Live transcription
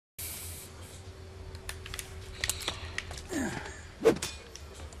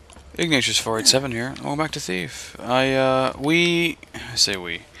Ignatius487 here. Welcome back to Thief.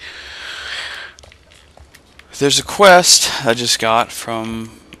 There's a quest I just got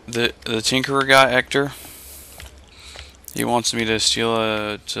from the Tinkerer guy, Hector. He wants me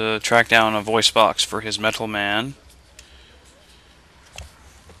to track down a voice box for his Metal Man.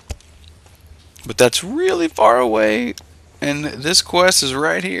 But that's really far away, and this quest is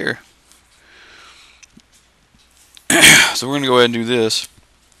right here. So we're going to go ahead and do this.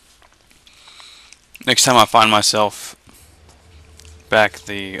 Next time I find myself back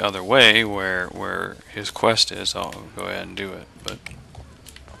the other way where his quest is, I'll go ahead and do it. But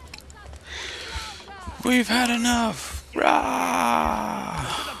we've had enough.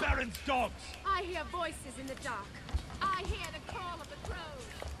 Rah! The Baron's dogs. I hear voices in the dark. I hear the call of the crows.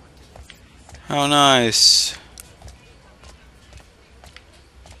 How nice.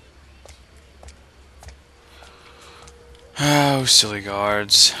 Oh, silly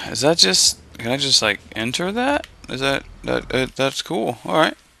guards. Is that just... Can I just, like, enter that? Is that's cool.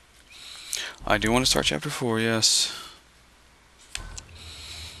 Alright. I do want to start chapter 4, yes.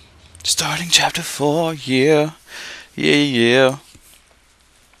 Starting chapter 4, yeah. Yeah.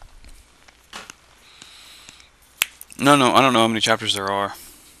 No, I don't know how many chapters there are.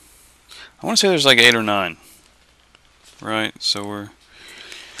 I want to say there's like 8 or 9. Right, so we're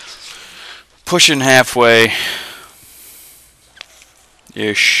pushing halfway.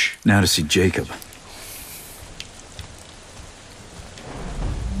 Ish. Now to see Jacob.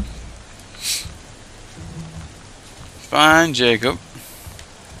 Find Jacob.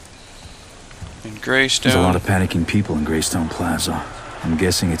 In Greystone. There's a lot of panicking people in Greystone Plaza. I'm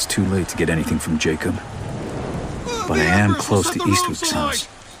guessing it's too late to get anything from Jacob. But I am close to Eastwick's house,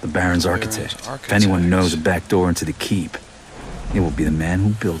 the Baron's architect. If anyone knows a back door into the keep, it will be the man who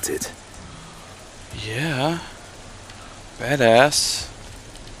built it. Yeah. Badass.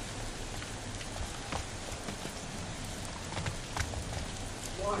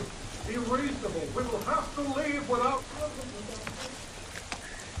 Be reasonable. We will have to leave without...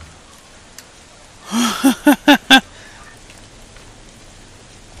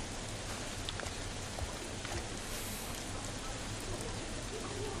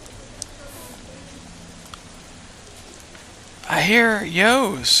 I hear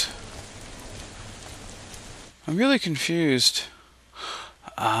yo's. I'm really confused.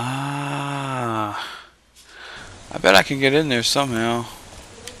 Ah. I bet I can get in there somehow.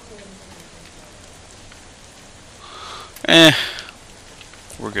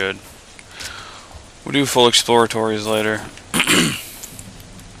 We're good. We'll do full exploratories later.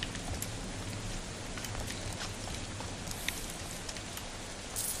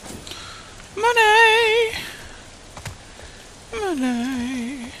 Money!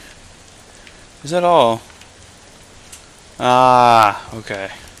 Money! Is that all? Ah,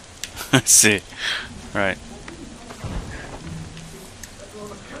 okay. Let's see. Right.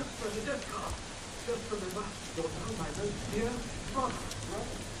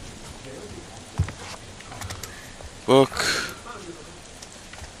 Book.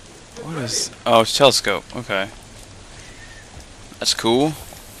 What is... Oh, it's telescope. Okay. That's cool.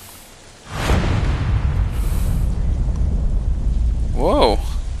 Whoa.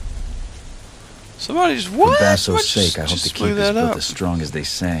 Somebody just... What? For Basso's Just- sake, I hope just the blew keep is that built up. as strong as they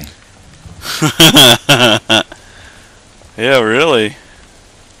say. Yeah, really.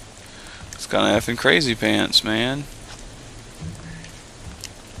 It's kind of effing crazy pants, man.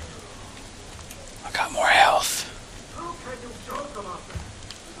 I got more health.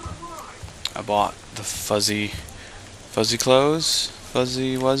 I bought the fuzzy clothes.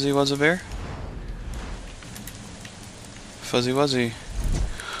 Fuzzy Wuzzy was a bear. Fuzzy Wuzzy.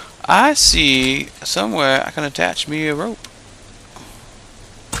 I see somewhere I can attach me a rope.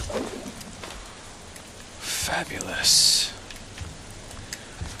 Fabulous.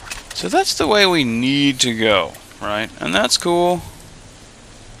 So that's the way we need to go, right? And that's cool.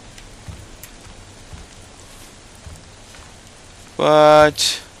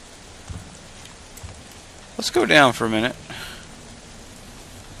 But let's go down for a minute.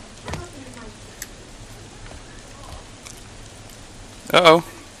 Uh-oh.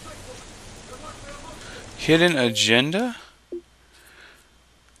 Hidden agenda?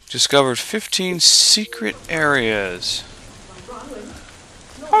 Discovered 15 secret areas.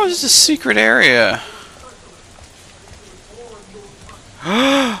 How is this a secret area?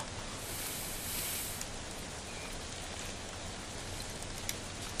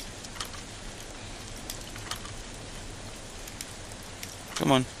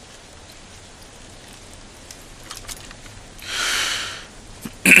 Come on.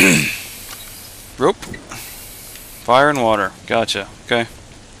 Rope. Fire and water. Gotcha. Okay.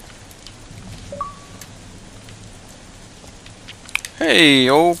 Hey,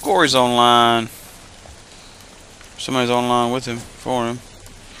 old Corey's online. Somebody's online with him, for him.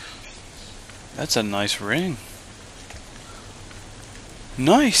 That's a nice ring.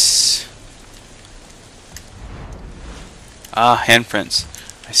 Nice. Ah, handprints.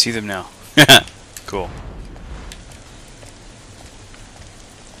 I see them now. Cool.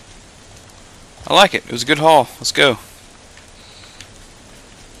 I like it. It was a good haul. Let's go.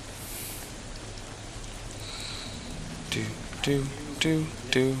 Do do do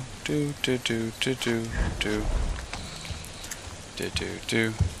do do do do do do do do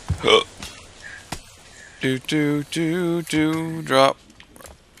do do do do do drop.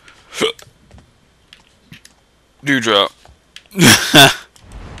 Do drop.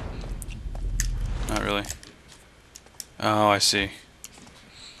 Not really. Oh, I see.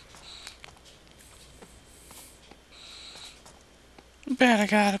 Bet I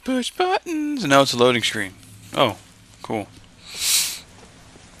gotta push buttons. Now it's a loading screen. Oh, cool.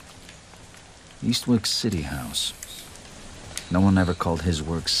 Eastwick City House. No one ever called his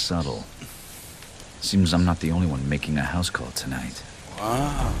work subtle. Seems I'm not the only one making a house call tonight.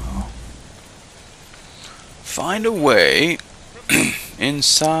 Wow. Find a way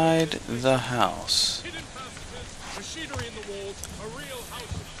inside the house. Hidden passages, machinery in the walls, a real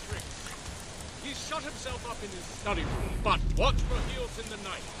house of tricks. He's shut himself up in his study room, but watch for heels in the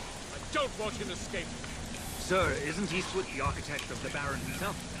night. I don't want him escaping. Sir, isn't Eastwood the architect of the Baron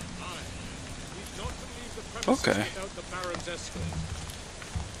himself? Aye. He's not to leave the premises Okay. without the Baron's escort.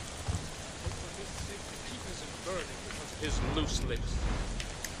 But for his sake, the keep isn't burning because of his loose lips.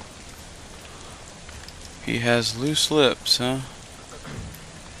 He has loose lips, huh?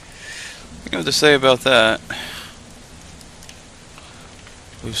 What do you have to say about that?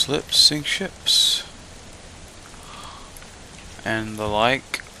 Loose lips sink ships. And the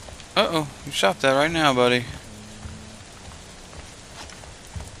like. Uh-oh, you stopped that right now, buddy.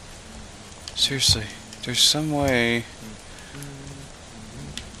 Seriously, there's some way.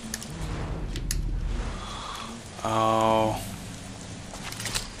 Oh.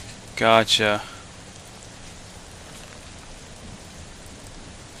 Gotcha.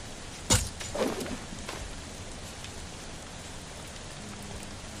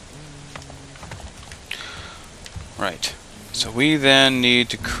 Right. So we then need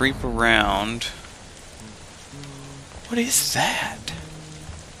to creep around. What is that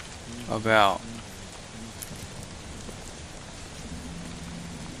about?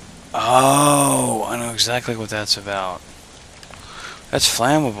 Oh, I know exactly what that's about. That's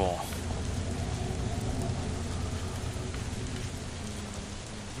flammable.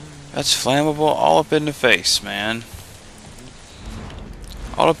 That's flammable all up in the face, man.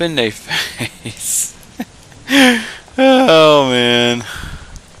 All up in their face. Oh, man.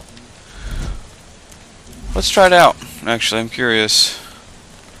 Let's try it out. Actually, I'm curious.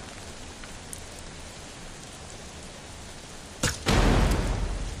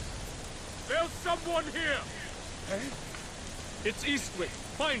 There's someone here! Hey? It's Eastwick.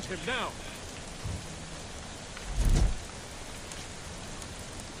 Find him now.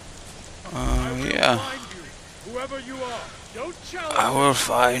 I will Yeah. find you, whoever you are. Don't challenge. I will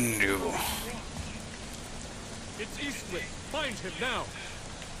find you. It's Eastwick. Find him now.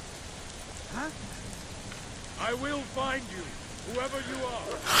 Huh? I will find you, whoever you are.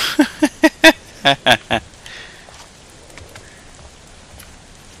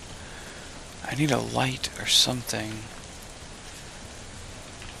 I need a light or something.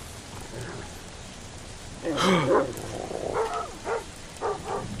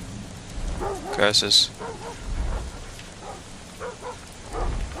 Curses.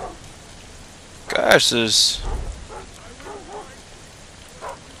 Curses.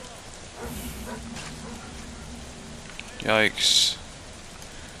 Yikes.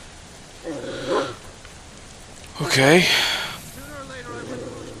 Okay.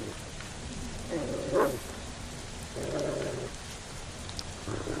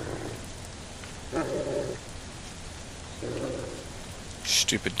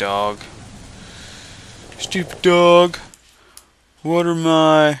 Stupid dog. Stupid dog. What are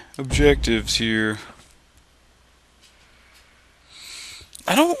my objectives here?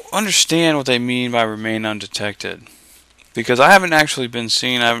 I don't understand what they mean by remain undetected. Because I haven't actually been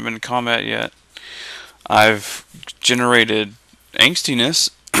seen, I haven't been in combat yet. I've generated angstiness.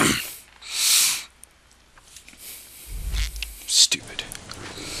 Stupid.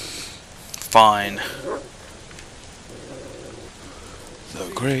 Fine.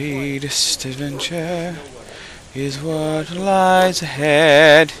 The greatest adventure is what lies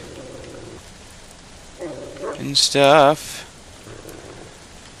ahead. And stuff.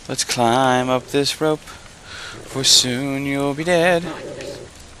 Let's climb up this rope For soon you'll be dead.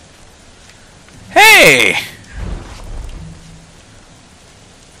 Hey!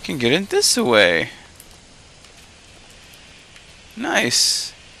 Can get it this way.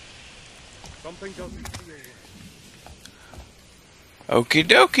 Nice. Something doesn't feel right. Okie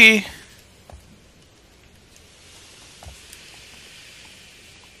dokie.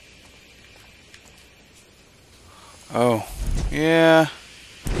 Oh, yeah.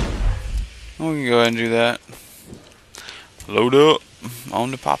 We can go ahead and do that. Load up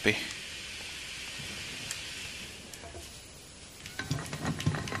on the poppy.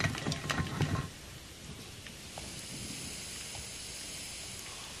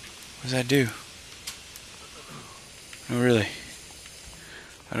 What does that do? No, really.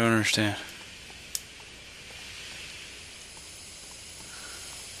 I don't understand.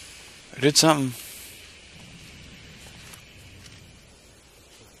 I did something.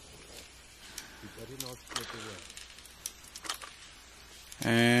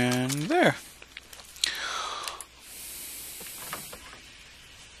 And there.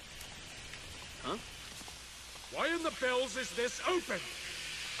 Huh? Why in the bells is this open?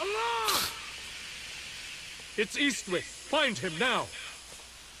 Alarm! It's Eastwick. Find him now.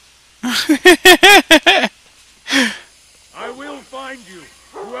 I will find you,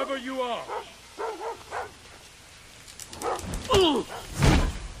 whoever you are.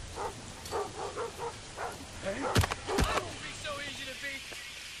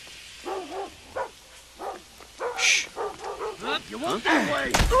 Shh. You won't get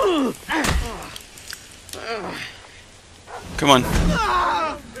away. Come on.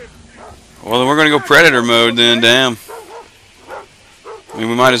 Well, then we're gonna go predator mode then, damn. I mean,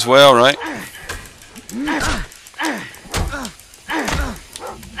 we might as well, right?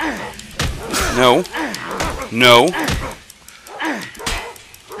 No. No.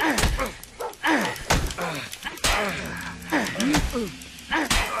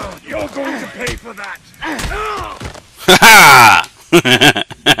 You're going to pay for that. Ha ha!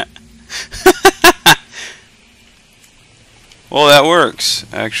 Well, that works,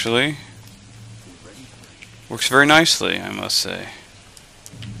 actually. Works very nicely, I must say.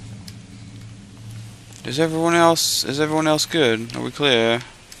 Is everyone else good? Are we clear?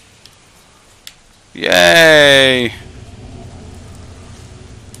 Yay!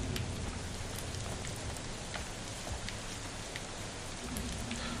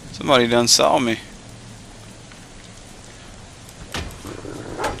 Somebody done saw me.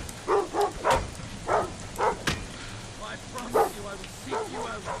 I promise you I will seek you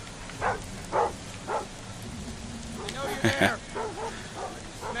out. I know you're there. I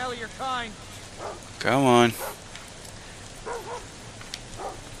can smell your kind. Come on.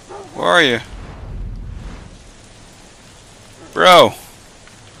 Where are you? Bro.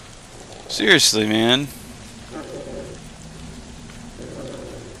 Seriously, man.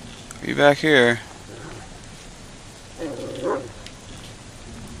 Are you back here?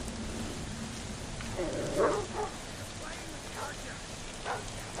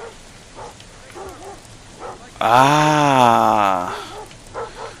 Ah.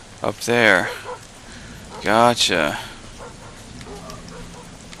 Up there. Gotcha.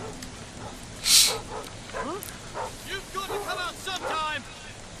 You've got to come out sometime.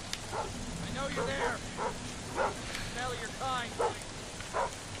 I know you're there. Smell your kind.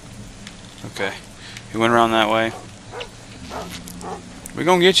 Okay. He went around that way. We're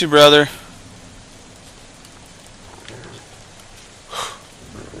gonna get you, brother.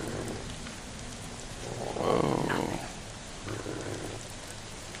 Whoa.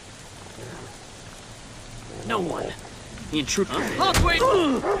 No one. The intruder.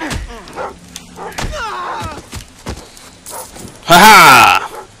 Ha-ha!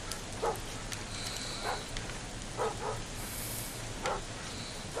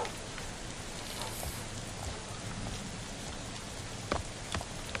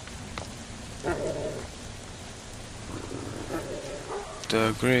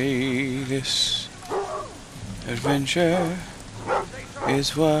 The greatest adventure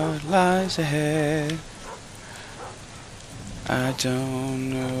is what lies ahead. I don't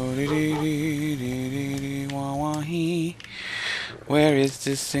know. Where is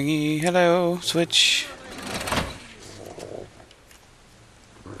this thingy? Hello, switch.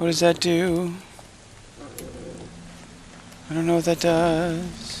 What does that do? I don't know what that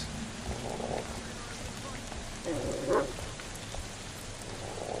does.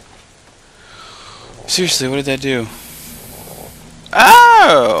 Seriously, what did that do?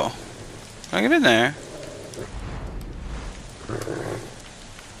 Oh! I get in there.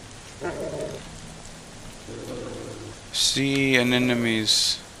 See an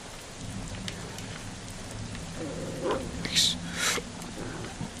enemy's.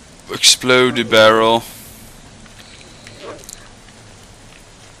 explode the barrel.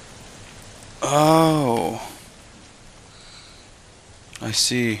 Oh. I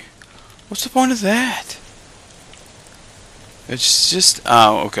see. What's the point of that? It's just...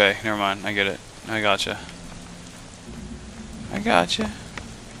 Oh, okay. Never mind. I get it. I gotcha. I gotcha.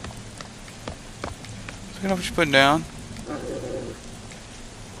 Look at what you're putting down.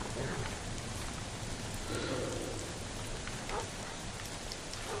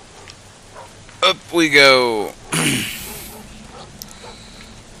 Up we go.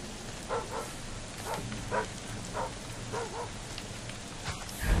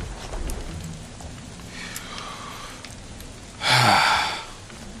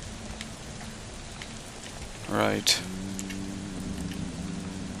 Right.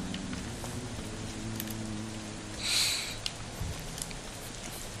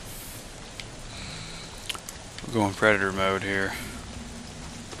 We're going predator mode here.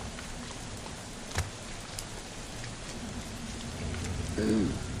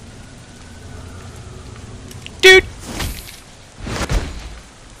 Dude!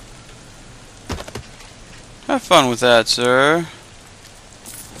 Have fun with that, sir.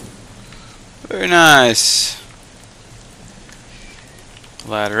 Very nice.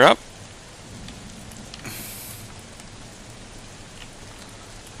 Ladder up.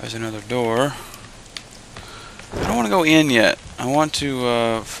 There's another door. I don't want to go in yet. I want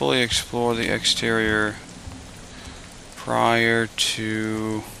to fully explore the exterior prior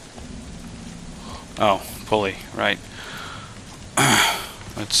to... Oh, pulley, right.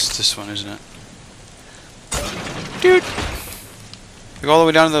 That's this one, isn't it? Dude! Go all the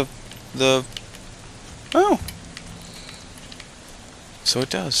way down to the... Oh! So it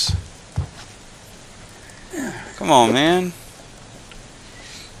does. Come on, man.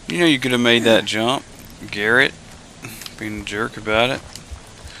 You know you could have made that jump. Garrett. Being a jerk about it.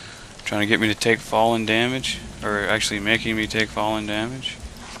 Trying to get me to take falling damage. Or actually making me take falling damage.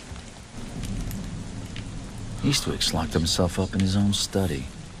 Eastwick's locked himself up in his own study.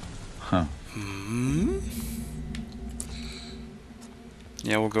 Huh. Hmm?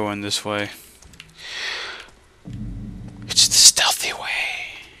 Yeah, we'll go in this way. It's the stealthy way.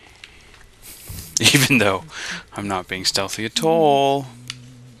 Even though I'm not being stealthy at all.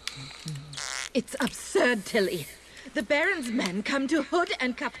 It's absurd, Tilly. The Baron's men come to hood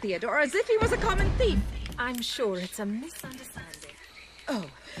and cuff Theodore as if he was a common thief. I'm sure it's a misunderstanding. Oh,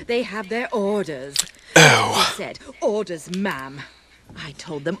 they have their orders. Oh. He said, orders, ma'am. I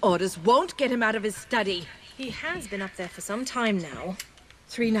told them orders won't get him out of his study. He has been up there for some time now.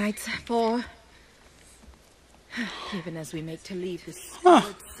 3 nights, 4. Even as we make to leave this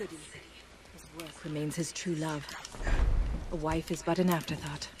squalid city, his work remains his true love. A wife is but an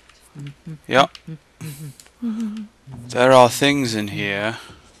afterthought. Yep. There are things in here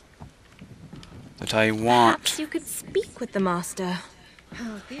that I want. Perhaps you could speak with the master.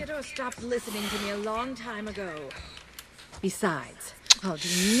 Oh, Theodore stopped listening to me a long time ago. Besides, I'll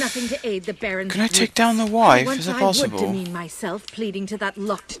do nothing to aid the Baron's... Can I take down the wife? Once Is it I possible? would demean myself pleading to that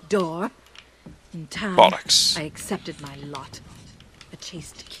locked door. In time, Bollocks. I accepted my lot. A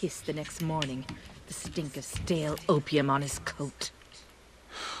chaste kiss the next morning. The stink of stale opium on his coat.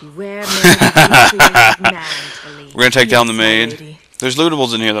 Beware man, Tilly. We're gonna take down the Yes, maid. lady. There's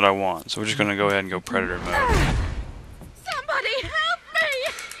lootables in here that I want, so we're just gonna go ahead and go predator mode. Somebody help me!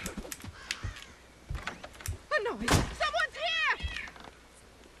 A noise! Someone's here!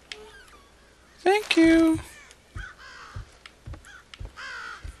 Thank you.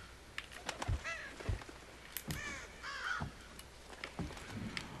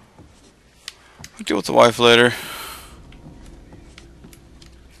 I'll deal with the wife later.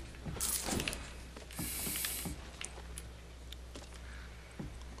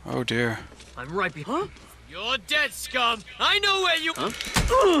 Oh dear. I'm right behind. Huh? You're dead, scum. I know where you. Huh?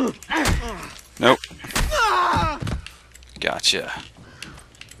 Nope. Gotcha.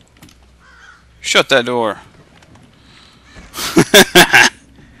 Shut that door.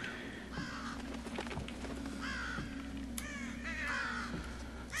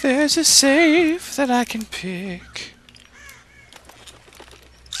 There's a safe that I can pick.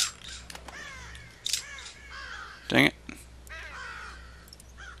 Dang it.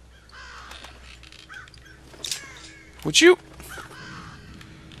 Would you?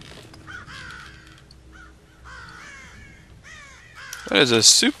 That is a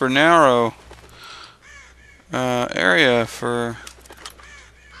super narrow area for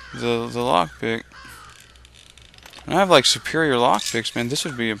the lockpick. And I have like superior lockpicks, man. This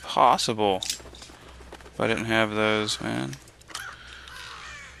would be impossible if I didn't have those, man.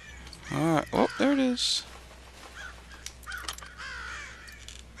 Alright, oh, there it is.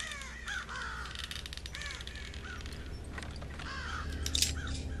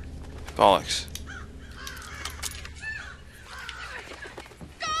 Bollocks.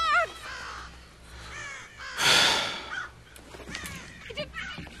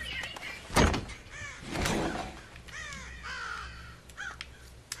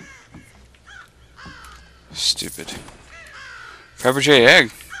 Stupid. Fabergé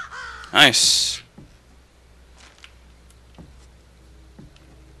egg. Nice.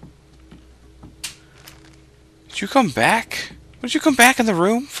 Did you come back? What did you come back in the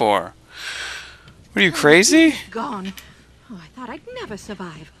room for? What are you, crazy? Gone. Oh, I thought I'd never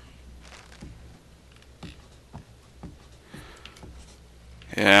survive.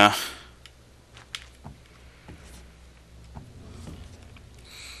 Yeah.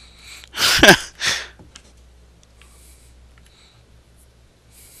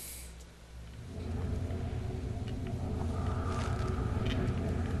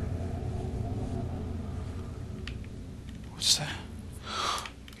 What's that?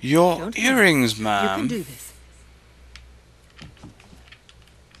 Your Don't earrings, You ma'am. can do this.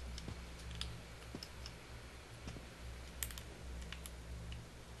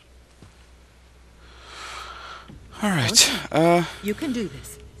 All right. You can do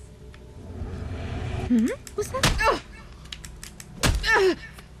this. Hmm? What's that?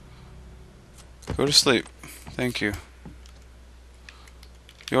 Go to sleep. Thank you.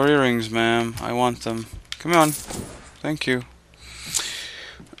 Your earrings, ma'am. I want them. Come on. Thank you.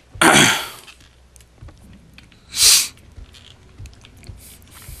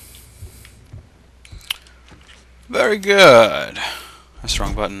 Very good. That's the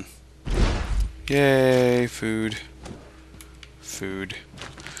wrong button. Yay, food. Food.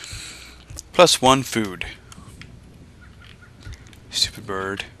 +1 food. Stupid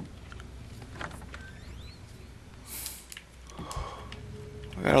bird.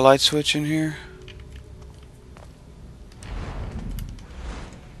 We got a light switch in here.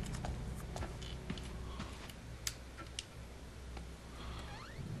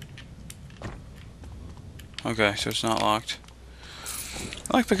 Okay, so it's not locked.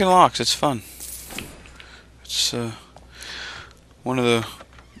 I like picking locks, it's fun. It's one of the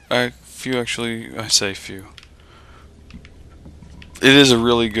few, actually, I say few. It is a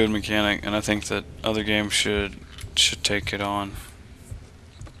really good mechanic, and I think that other games should take it on.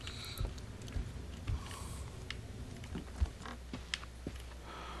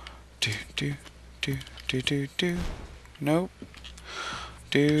 Do. Nope.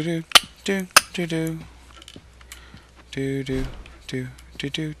 Do.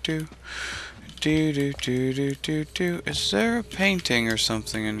 Is there a painting or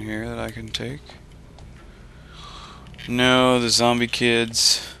something in here that I can take? No, the zombie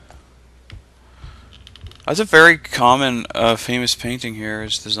kids. That's a very common, famous painting here,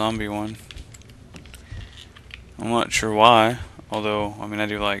 is the zombie one. I'm not sure why, although, I mean, I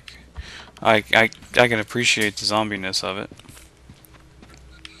do like... I can appreciate the zombiness of it.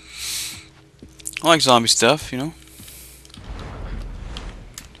 I like zombie stuff, you know?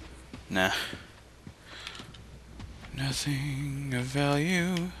 Nah. Nothing of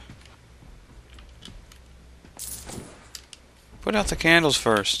value. Put out the candles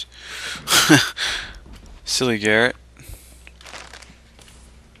first. Silly Garrett.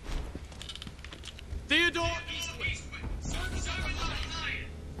 Theodore Eastwood.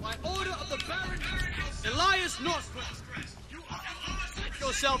 By order of the Baron Elias Northcross. Take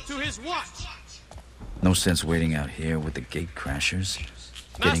yourself to his watch. No sense waiting out here with the gate crashers.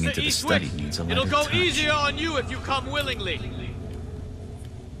 Getting into the study needs a It'll lighter go touch. easier on you if you come willingly.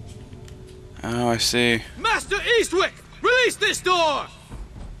 Oh, I see. Master Eastwick, release this door!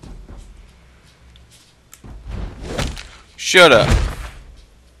 Shut up.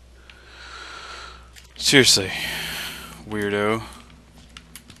 Seriously, weirdo.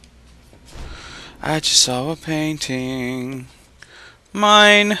 I just saw a painting.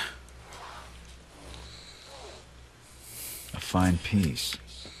 Mine. A fine piece.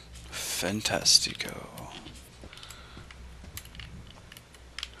 Fantastico.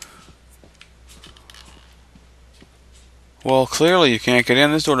 Well, clearly you can't get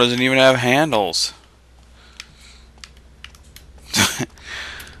in. This door doesn't even have handles.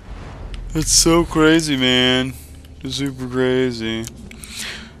 It's so crazy, man. It's super crazy.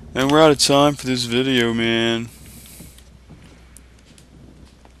 And we're out of time for this video, man.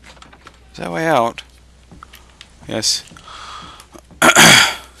 Is that way out? Yes.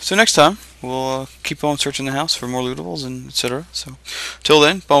 So next time, we'll keep on searching the house for more lootables and etc. So, till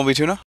then, Bumblebee Tuna.